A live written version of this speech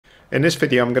In this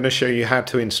video I'm going to show you how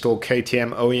to install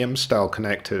KTM OEM style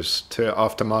connectors to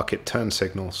aftermarket turn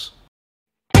signals.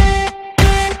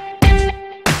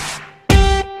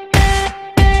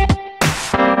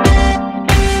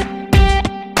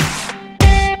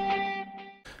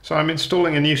 So I'm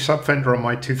installing a new subfender on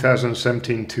my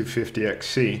 2017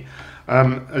 250XC.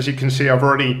 As you can see, I've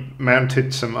already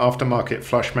mounted some aftermarket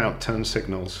flush mount turn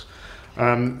signals.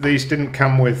 These didn't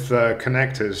come with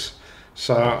connectors,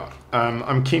 so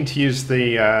I'm keen to use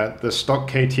the stock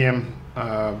KTM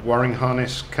wiring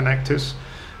harness connectors.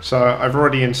 So I've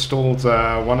already installed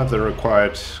one of the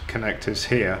required connectors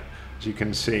here, as you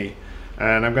can see,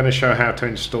 and I'm going to show how to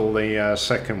install the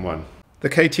second one. The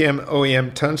KTM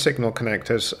OEM turn signal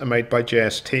connectors are made by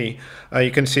JST.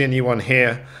 You can see a new one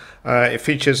here. It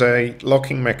features a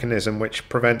locking mechanism which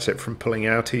prevents it from pulling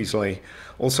out easily.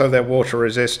 Also, they're water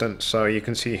resistant, so you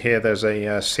can see here there's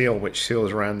a seal which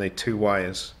seals around the two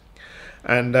wires.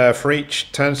 And for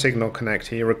each turn signal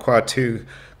connector you require two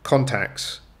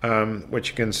contacts, which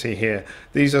you can see here.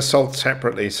 These are sold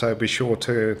separately, so be sure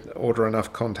to order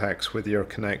enough contacts with your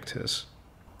connectors.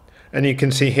 And you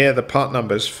can see here the part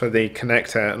numbers for the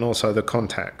connector and also the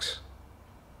contacts.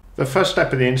 The first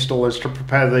step of the install is to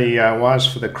prepare the wires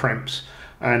for the crimps,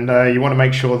 and you want to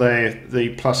make sure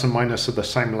the plus and minus are the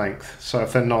same length. So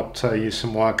if they're not, use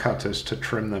some wire cutters to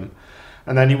trim them.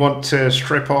 And then you want to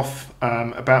strip off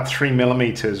about 3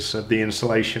 millimeters of the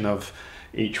insulation of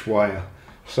each wire.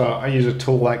 So I use a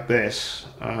tool like this,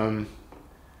 and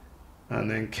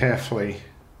then carefully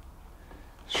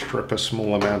strip a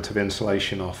small amount of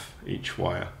insulation off each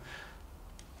wire.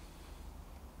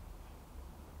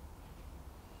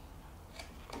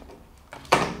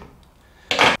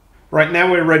 Right,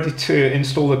 now we're ready to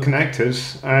install the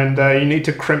connectors, and you need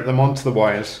to crimp them onto the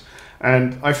wires.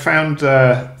 And I found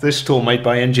this tool made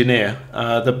by Engineer.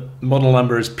 The model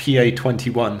number is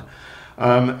PA21,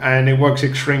 and it works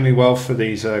extremely well for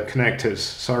these connectors.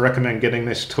 So I recommend getting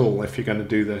this tool if you're going to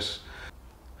do this.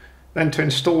 Then to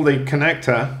install the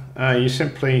connector, you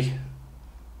simply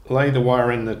lay the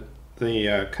wire in the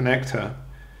connector,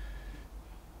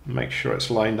 make sure it's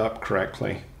lined up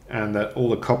correctly and that all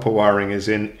the copper wiring is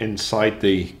inside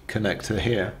the connector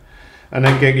here, and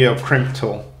then get your crimp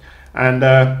tool. And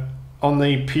on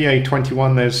the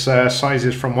PA21 there's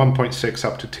sizes from 1.6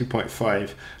 up to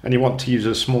 2.5, and you want to use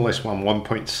the smallest one,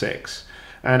 1.6.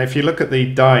 And if you look at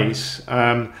the dies,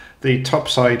 the top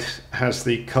side has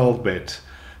the curled bit,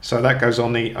 so that goes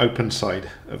on the open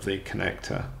side of the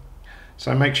connector.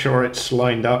 So make sure it's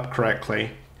lined up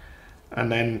correctly and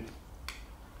then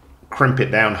crimp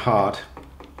it down hard,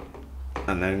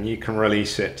 and then you can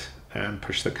release it and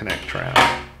push the connector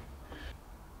out.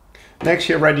 Next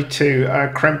you're ready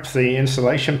to crimp the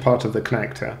insulation part of the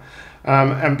connector.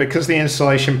 And because the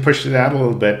insulation pushes it out a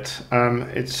little bit,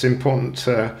 it's important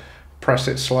to press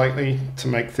it slightly to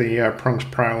make the prongs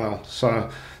parallel.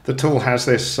 So the tool has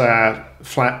this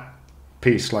flat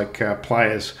piece like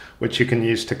pliers, which you can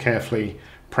use to carefully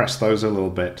press those a little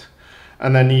bit.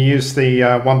 And then you use the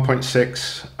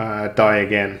 1.6 die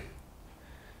again.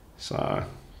 So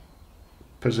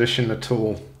position the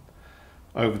tool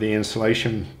over the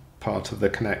insulation part of the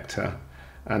connector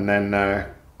and then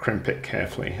crimp it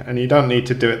carefully. And you don't need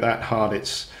to do it that hard,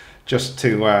 it's just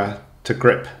to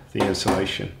grip the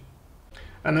insulation.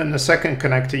 And then the second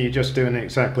connector you just do in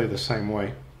exactly the same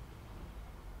way.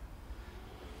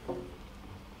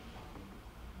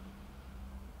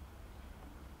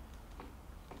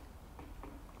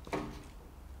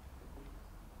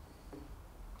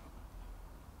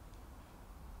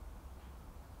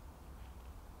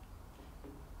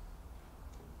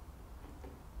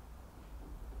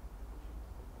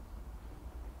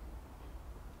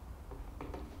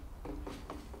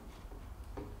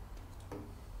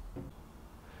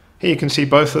 Here you can see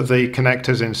both of the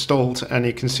connectors installed, and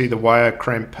you can see the wire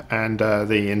crimp and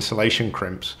the insulation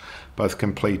crimps, both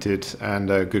completed and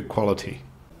good quality.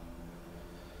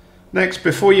 Next,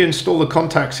 before you install the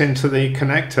contacts into the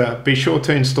connector, be sure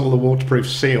to install the waterproof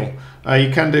seal.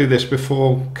 You can do this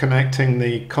before connecting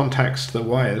the contacts to the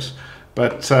wires,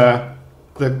 but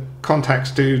the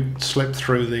contacts do slip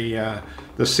through the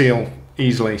seal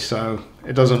easily, so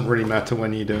it doesn't really matter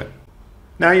when you do it.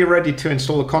 Now you're ready to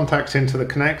install the contacts into the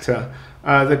connector.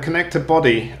 The connector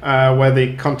body, where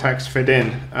the contacts fit in,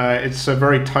 it's a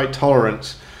very tight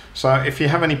tolerance. So if you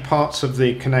have any parts of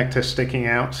the connector sticking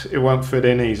out, it won't fit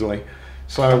in easily.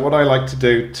 So what I like to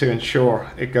do to ensure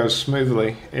it goes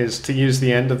smoothly is to use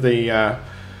the end of the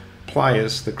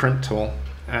pliers, the crimp tool,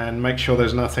 and make sure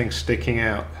there's nothing sticking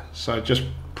out. So just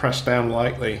press down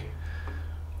lightly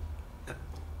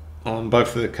on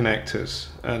both of the connectors,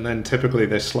 and then typically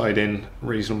they slide in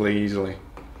reasonably easily.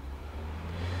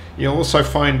 You'll also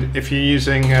find if you're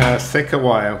using thicker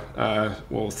wire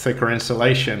or thicker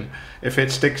insulation, if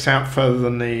it sticks out further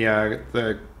than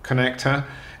the connector,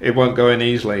 it won't go in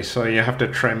easily, so you have to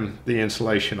trim the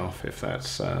insulation off if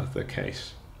that's the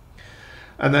case.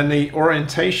 And then the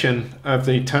orientation of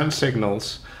the turn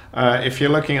signals, if you're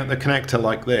looking at the connector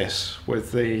like this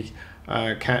with the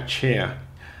catch here,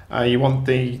 you want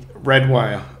the red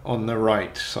wire on the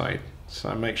right side.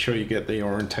 So make sure you get the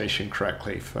orientation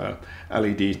correctly for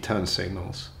LED turn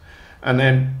signals. And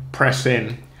then press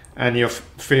in and you'll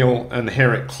feel and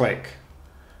hear it click.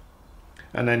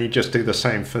 And then you just do the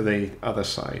same for the other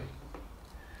side.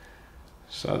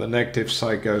 So the negative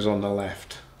side goes on the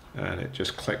left and it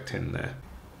just clicked in there.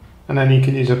 And then you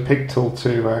can use a pig tool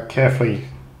to carefully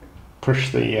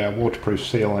push the waterproof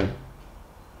seal in.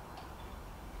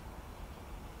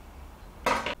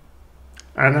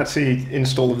 And that's the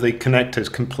install of the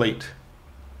connectors complete.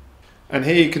 And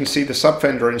here you can see the sub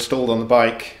fender installed on the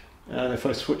bike, and if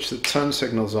I switch the turn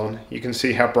signals on, you can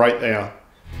see how bright they are.